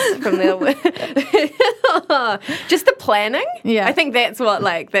remember this from the just the planning. Yeah. I think that's what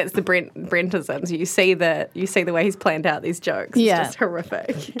that's the Brentisms. You see the way he's planned out these jokes. Yeah. It's just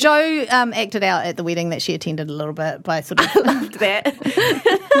horrific. Joe acted out at the wedding that she attended a little bit by sort of That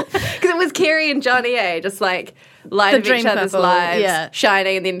because it was Kerry and Johnny just like light The of each dream other's couple, lives, yeah.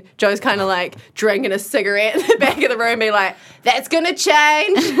 shining, and then Joe's kind of like drinking a cigarette in the back of the room, being like, "That's gonna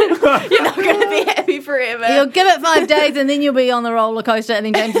change. You're not gonna be happy forever." you'll give it 5 days and then you'll be on the roller coaster. And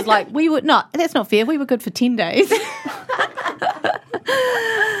then James is like, we were not, that's not fair. We were good for 10 days.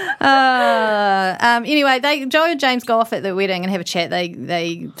 Anyway, Joe and James go off at the wedding and have a chat.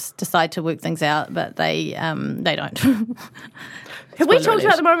 They decide to work things out, but they don't. Have we talked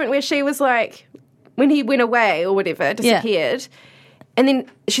about the moment where she was like, when he went away or whatever, disappeared, and then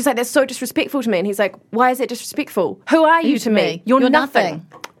she's like, "That's so disrespectful to me," and he's like, "Why is that disrespectful? Who are you to me? You're nothing."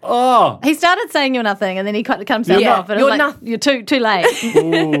 Oh, He started saying you're nothing, and then he cut himself Yeah, off. And you're it was like, nothing. You're too late.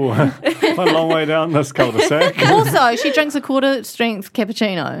 ooh. A long way down this cul-de-sac. Also, she drinks a quarter strength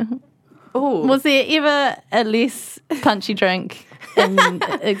cappuccino. Ooh. Was there ever a less punchy drink in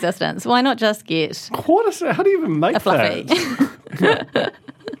existence? Why not just get How do you even make a fluffy? that?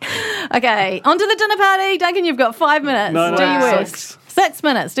 Okay, on to the dinner party. Duncan, you've got 5 minutes. No, Do your wow. worst. 6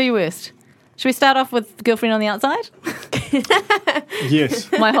 minutes. Do your worst. Should we start off with Girlfriend on the Outside?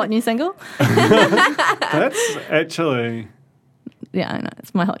 Yes. My hot new single? That's actually, Yeah, I know.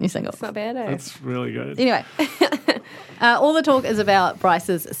 It's my hot new single. Not bad, eh? that's really good. Anyway, all the talk is about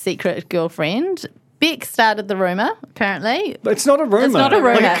Bryce's secret girlfriend. Beck started the rumour, apparently. It's not a rumor. It's not a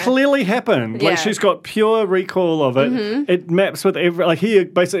rumour. Like, it clearly happened. Yeah. Like, she's got pure recall of it. It maps with every. Like, he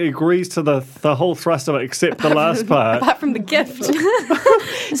basically agrees to the whole thrust of it, except the last part. Apart from the gift.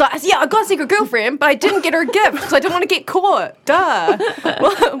 So, I got a secret girlfriend, but I didn't get her a gift because I didn't want to get caught. Duh.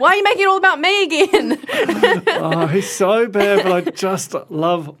 Why are you making it all about me again? Oh, he's so bad, but I just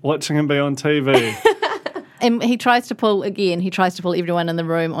love watching him be on TV. And he tries to pull everyone in the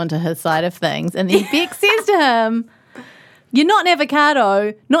room onto his side of things. And then Beck says to him, "You're not an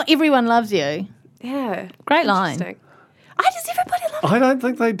avocado. Not everyone loves you." Yeah. Great line. Interesting. Does everybody love I don't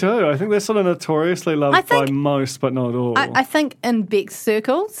think they do. I think they're sort of notoriously loved I think- by most, but not all. I think in Beck's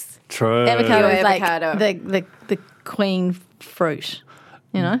circles, True. avocado is like Avocado. the queen fruit.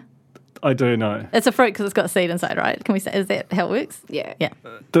 You know? I do know. It's a fruit because it's got seed inside, right? Can we say, is that how it works? Yeah. Yeah.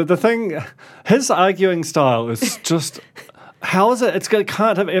 The thing, his arguing style is just. How is it? It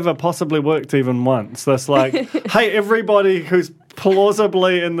can't have ever possibly worked even once. This like, hey, everybody who's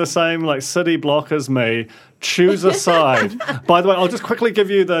plausibly in the same like city block as me, choose a side. By the way, I'll just quickly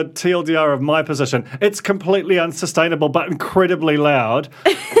give you the TLDR of my position. It's completely unsustainable, but incredibly loud.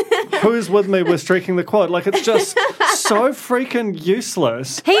 Who's with me? We're streaking the quad. Like, it's just so freaking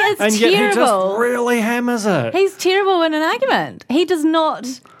useless. He is and yet he just terrible. really hammers it. He's terrible in an argument. He does not.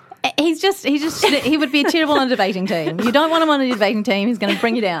 He would be terrible on a debating team. You don't want him on a debating team. He's going to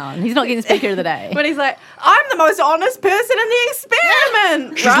bring you down. He's not getting Speaker of the Day. But he's like, I'm the most honest person in the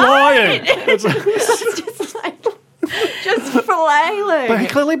experiment. She's right? lying. It's, It's just like, just flailing. But he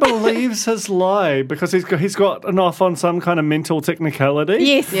clearly believes his lie because he's gotten off on some kind of mental technicality.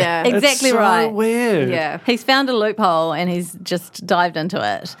 Yes, Yeah. exactly It's so right. weird. Yeah. He's found a loophole and he's just dived into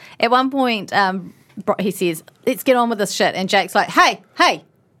it. At one point, he says, "Let's get on with this shit." And Jake's like, "Hey,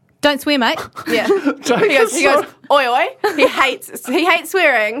 don't swear, mate." Yeah. Jake He goes, is so- oi, oi. He hates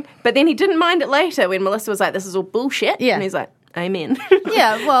swearing, but then he didn't mind it later when Melissa was like, this is all bullshit. Yeah. And he's like, amen.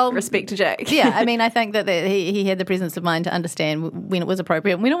 Yeah, well, Respect to Jake. yeah, I mean, I think that he had the presence of mind to understand when it was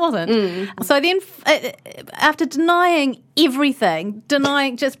appropriate and when it wasn't. So then, after denying everything,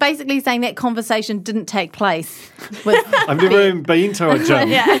 just basically saying that conversation didn't take place with I've never even been to a gym.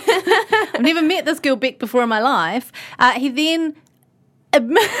 I've never met this girl Beck before in my life. He then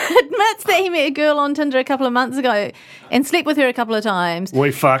admits that he met a girl on Tinder a couple of months ago and slept with her a couple of times.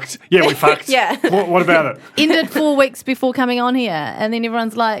 We fucked. Yeah, we fucked. Yeah. What about it? Ended 4 weeks before coming on here, and then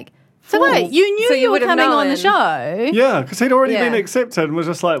everyone's like, "So wait, you knew So you you were would have coming on the known. show?" Yeah, because he'd already Yeah. been accepted and was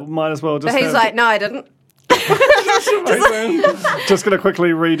just like, might as well just. But he's like, no, I didn't. just going to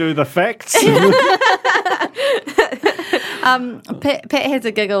quickly redo the facts. Pat has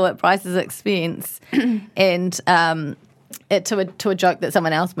a giggle at Bryce's expense, and to a joke that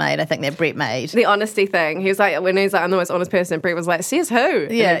someone else made. I think that Brett made. The honesty thing. He was like, when he's like, I'm the most honest person, Brett was like, says who?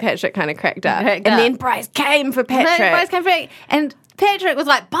 And Yeah. then Patrick kind of cracked up. Cracked and up. then Bryce came for Patrick. Bryce came back, and Patrick was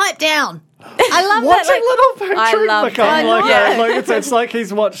like, "Pipe down." I love Watching that. little I Patrick love become that. like, I know. it's like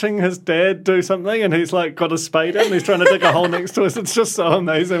he's watching his dad do something and he's like got a spade in and he's trying to dig a hole next to us. It's just so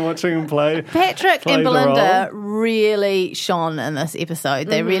amazing watching him play. Patrick play and the Belinda role. really shone in this episode.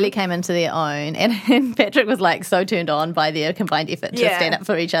 They really came into their own, and Patrick was like so turned on by their combined effort to Yeah. stand up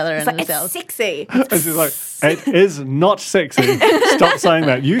for each other and It's themselves. sexy. And she's like, it is not sexy. Stop saying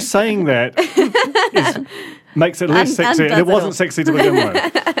that. You saying that makes it less sexy, and it undoes it wasn't all. sexy to begin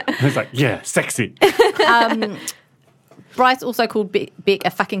with. And he's like, yeah, sexy. Bryce also called Beck a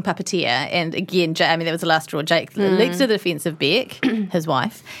fucking puppeteer, and again, that was the last straw. Jake leaps to the defence of Beck, his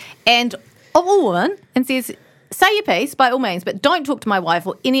wife, and of all women, and says, "Say your piece by all means, but don't talk to my wife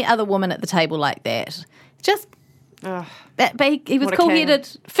or any other woman at the table like that." Just that, but he was What a cool-headed,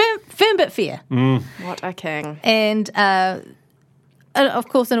 firm but fair, What a king. and of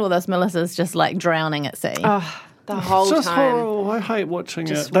course, in all this, Melissa's just like drowning at sea. The whole It's just time. horrible. I hate watching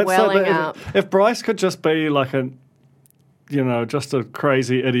Just it. That's welling like, up. if Bryce could just be like just a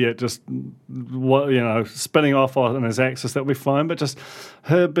crazy idiot, just spinning off on his axis, that would be fine. But just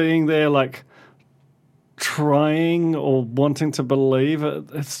her being there, like trying or wanting to believe it,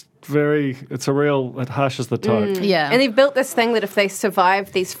 it harshes the tone. Yeah. And they've built this thing that if they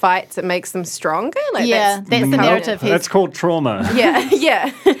survive these fights, it makes them stronger. Like Yeah, that's the narrative. That's called trauma. Yeah,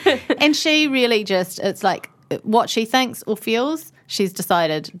 yeah. And she really it's like what she thinks or feels, she's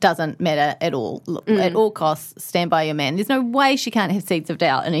decided doesn't matter at all. Look, at all costs, stand by your man. There's no way she can't have seeds of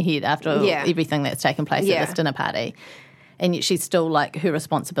doubt in her head after Yeah. everything that's taken place Yeah. at this dinner party. And yet she's still like, her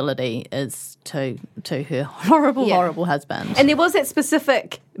responsibility is to her horrible, Yeah. horrible husband. And there was that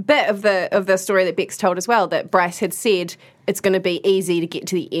specific bit of the story that Bex told as well, that Bryce had said it's going to be easy to get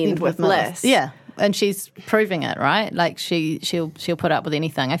to the end with Liz. Yeah. And she's proving it, right? Like she'll put up with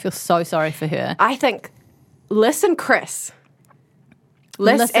anything. I feel so sorry for her. I think Liz and Chris.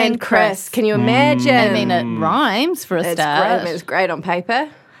 Liz Liz and and Chris. Chris. Can you imagine? I mean, it rhymes for a it's start. great. It's great on paper.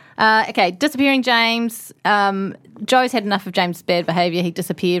 Okay, disappearing James. Joe's had enough of James' bad behaviour. He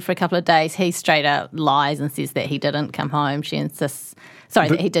disappeared for a couple of days. He straight out lies and says that he didn't come home. She insists,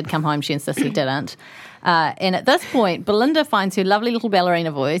 that he did come home. She insists he didn't. And at this point, Belinda finds her lovely little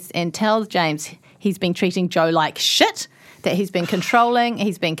ballerina voice and tells James he's been treating Joe like shit, that he's been controlling,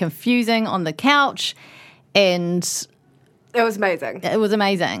 he's been confusing on the couch, and It was amazing. it was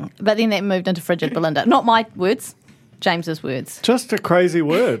amazing. But then that moved into frigid Belinda. Not my words, James's words. Just a crazy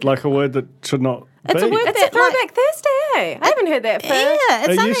word, like a word that should not It's be. a word It's that, a throwback Thursday. I haven't heard that for... Yeah, it's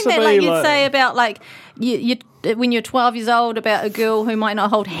It something used to that be like you'd like- say about like you when you're 12 years old about a girl who might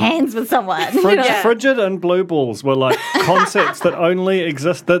not hold hands with someone. you know? Frigid and blue balls were like concepts that only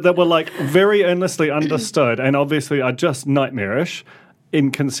exist, that were like very earnestly understood and obviously are just nightmarish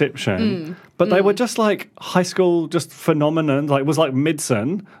in conception. But they were just like high school, just phenomenon. Like it was like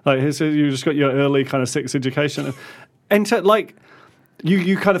medicine. Like so you just got your early kind of sex education. And to like,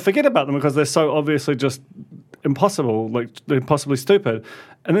 you kind of forget about them because they're so obviously just impossible, like impossibly stupid.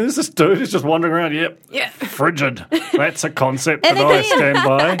 And then there's this dude who's just wandering around. Yep, frigid. That's a concept that I stand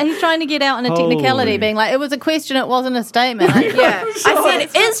by. And he's trying to get out on a technicality, Holy. being like, it was a question, it wasn't a statement. Like, Yeah. I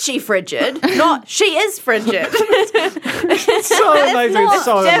said, is she frigid? Not, she is frigid. So amazing. not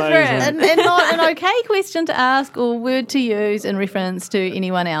So different. amazing. and not an okay question to ask or word to use in reference to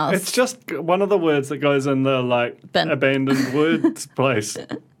anyone else. It's just one of the words that goes in the Bin. abandoned words place.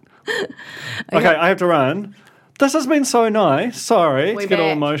 Okay, I have to run. This has been so nice. Sorry We're to get all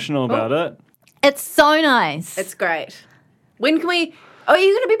back. emotional about it. It's so nice. It's great. When can we... Oh, are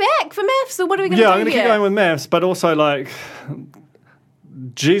you going to be back for MAFS, or what are we going to Yeah, do I'm going to keep here? going with MAFS, but also like,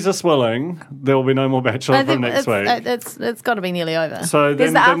 Jesus willing, there will be no more Bachelor I from think next week. it's got to be nearly over. So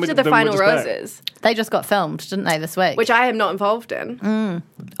There's then, the then we- After the then we're Final just back. Roses, They just got filmed, didn't they, this week? which I am not involved in.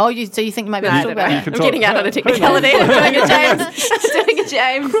 so you think you might be able I to talk don't know. about You it? can I'm talk- getting out on a who knows? technicality. I'm doing a James. I'm doing a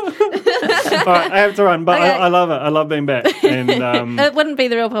James. All right, I have to run, but Okay. I love it. I love being back. And It wouldn't be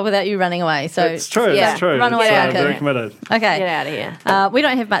the real pub without you running away. So it's true. Yeah. It's true. Run away, It's, Duncan. very committed. Okay. Get out of here. We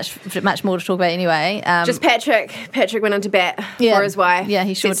don't have much more to talk about anyway. Just Patrick. Patrick went into bat Yeah. for his wife. Yeah,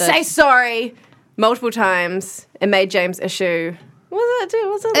 he sure said, did. Say sorry multiple times and made James issue.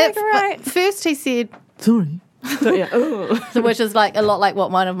 Was it like right? First he said sorry. Yeah. Ooh. So, which is like a lot like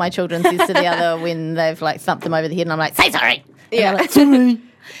what one of my children says to the other when they've like thumped them over the head, and I'm like, say sorry. And Yeah. they're like, sorry.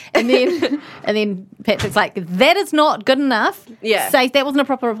 and then Patrick's like, that is not good enough. Yeah. Say that wasn't a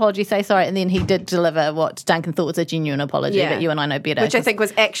proper apology. Say sorry. And then he did deliver what Duncan thought was a genuine apology, Yeah. but you and I know better. Which I think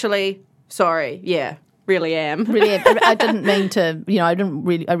was actually sorry. Yeah, really am. really, I didn't mean to. I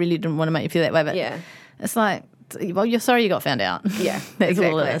really didn't want to make you feel that way. But Yeah. it's like, well, you're sorry you got found out. Yeah, That's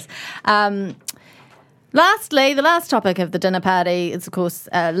all it exactly. is. Lastly, the last topic of the dinner party is, of course,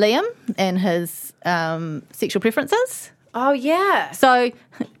 Liam and his sexual preferences. Oh yeah. So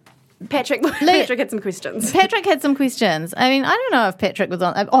Patrick had some questions. Patrick had some questions. I mean, I don't know if Patrick was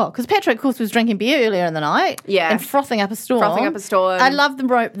on. Because Patrick, of course, was drinking beer earlier in the night. Yeah. And frothing up a storm. Frothing up a storm. I love the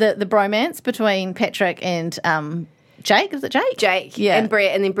bromance between Patrick and Jake. Is it Jake? Jake and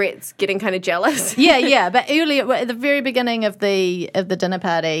Brett, and then Brett's getting kind of jealous. Yeah. But earlier, at the very beginning of the dinner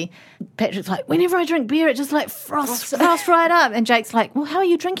party, Patrick's like, whenever I drink beer, it just like frosts right up. And Jake's like, well, how are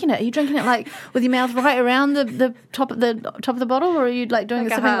you drinking it? Are you drinking it like with your mouth right around the top of the bottle, or are you like doing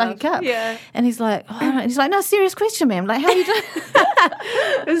Like a something like a half. cup? Yeah. And he's like, oh, I don't know. And he's like, no, serious question, ma'am. Like, how are you doing?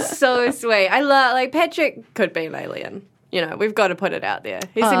 It's so sweet. I love, like, Patrick could be an alien. We've got to put it out there.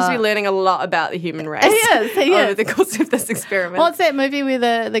 He seems to be learning a lot about the human race. He over is. the course of this experiment. What's that movie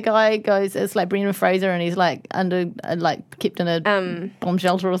where the guy goes? It's like Brendan Fraser, and he's like kept in a bomb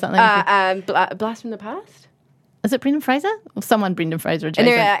shelter or something. Blast from the Past? Is it Brendan Fraser or someone Brendan Fraser And,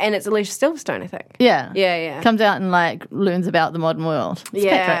 adjacent? and it's Alicia Silverstone, I think. Yeah. Yeah. Comes out and like learns about the modern world. It's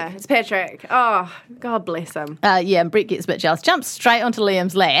Patrick. It's Patrick. Oh, God bless him. And Brett gets a bit jealous. Jumps straight onto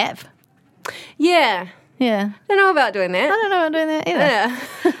Liam's lap. Yeah. Yeah. Don't know about doing I that. don't know about doing that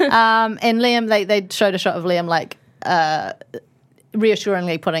either. Yeah. And Liam, they showed a shot of Liam like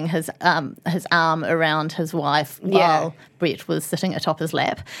reassuringly putting his arm around his wife while Brett was sitting atop his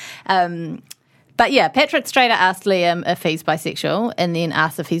lap. But yeah, Patrick straight out asked Liam if he's bisexual, and then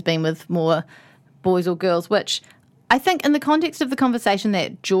asked if he's been with more boys or girls, which I think in the context of the conversation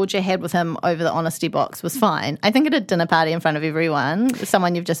that Georgia had with him over the honesty box was fine. I think at a dinner party in front of everyone,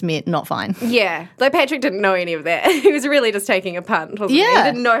 someone you've just met, not fine. Yeah. Like, Patrick didn't know any of that. He was really just taking a punt, wasn't he? He Yeah.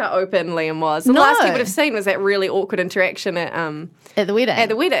 didn't know how open Liam was. The No. last he would have seen was that really awkward interaction at At the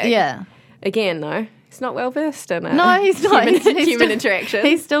wedding. Yeah. Again, though, he's not well versed in it. No, he's not. Human, He's human still- interaction.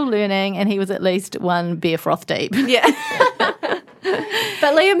 He's still learning, and he was at least one beer froth deep. Yeah.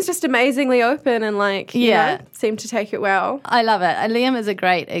 But Liam's just amazingly open and seemed to take it well. I love it. Liam is a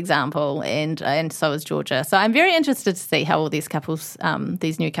great example, and so is Georgia. So I'm very interested to see how all these couples,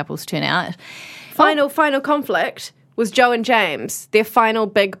 these new couples, turn out. Final conflict was Joe and James, their final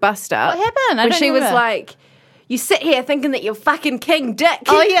big bust up. What happened? I When don't she was remember. like, you sit here thinking that you're fucking King Dick.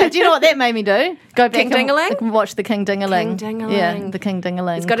 Oh yeah, do you know what that made me do? Go back King Dingaling? and watch the King Dingaling. King Dingaling. Yeah, the King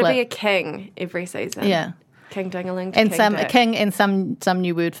Dingaling. There's got to clip. be a king every season. Yeah. King Dingaling to And King some Dick. king and some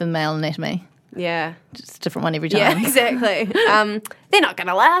new word for male anatomy. Yeah. Just a different one every time. Yeah, exactly. They're not going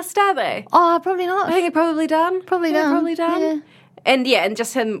to last, are they? Oh, probably not. I think they're probably done. Probably They're done. Probably done. Yeah. And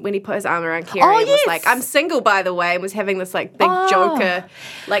just him when he put his arm around Carrie and yes. was like, I'm single, by the way, and was having this like big Oh. Joker,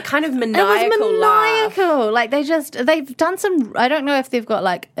 like kind of It maniacal was laugh. maniacal. Like they've done some. I don't know if they've got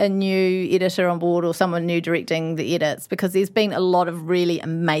like a new editor on board or someone new directing the edits, because there's been a lot of really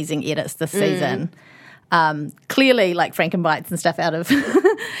amazing edits this season. Clearly, like Frankenbites and stuff out of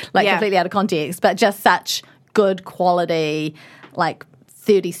Yeah. completely out of context, but just such good quality, like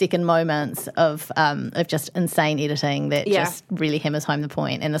 30-second moments of just insane editing that Yeah. just really hammers home the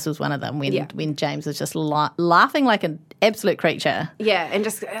point. And this was one of them when Yeah. James was just laughing like an absolute creature. Yeah, and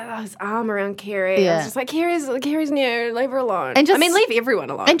just his arm around Carrie. I Yeah. was just like, Carrie's new, leave her alone. And just- leave everyone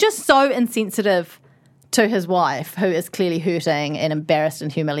alone. And just so insensitive to his wife, who is clearly hurting and embarrassed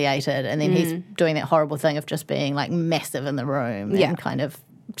and humiliated. And then he's doing that horrible thing of just being like massive in the room Yeah. and kind of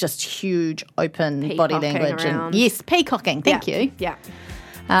just huge open body Peacocking language. around. And yes, peacocking. Thank Yeah. you. Yeah.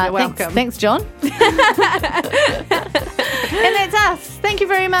 You're welcome. Thanks, John. And that's us. Thank you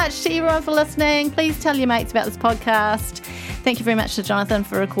very much to everyone for listening. Please tell your mates about this podcast. Thank you very much to Jonathan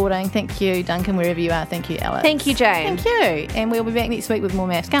for recording. Thank you, Duncan, wherever you are. Thank you, Alex. Thank you, Jane. Thank you. And we'll be back next week with more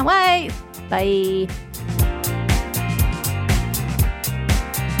maths. Can't wait. Bye.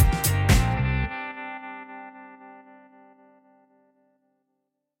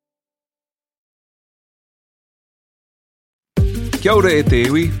 Kia ora e te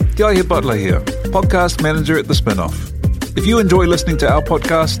iwi, Te Aihe Butler here, podcast manager at The Spinoff. If you enjoy listening to our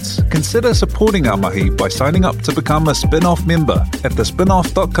podcasts, consider supporting our mahi by signing up to become a Spinoff member at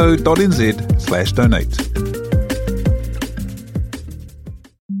thespinoff.co.nz/donate.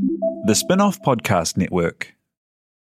 The Spinoff Podcast Network.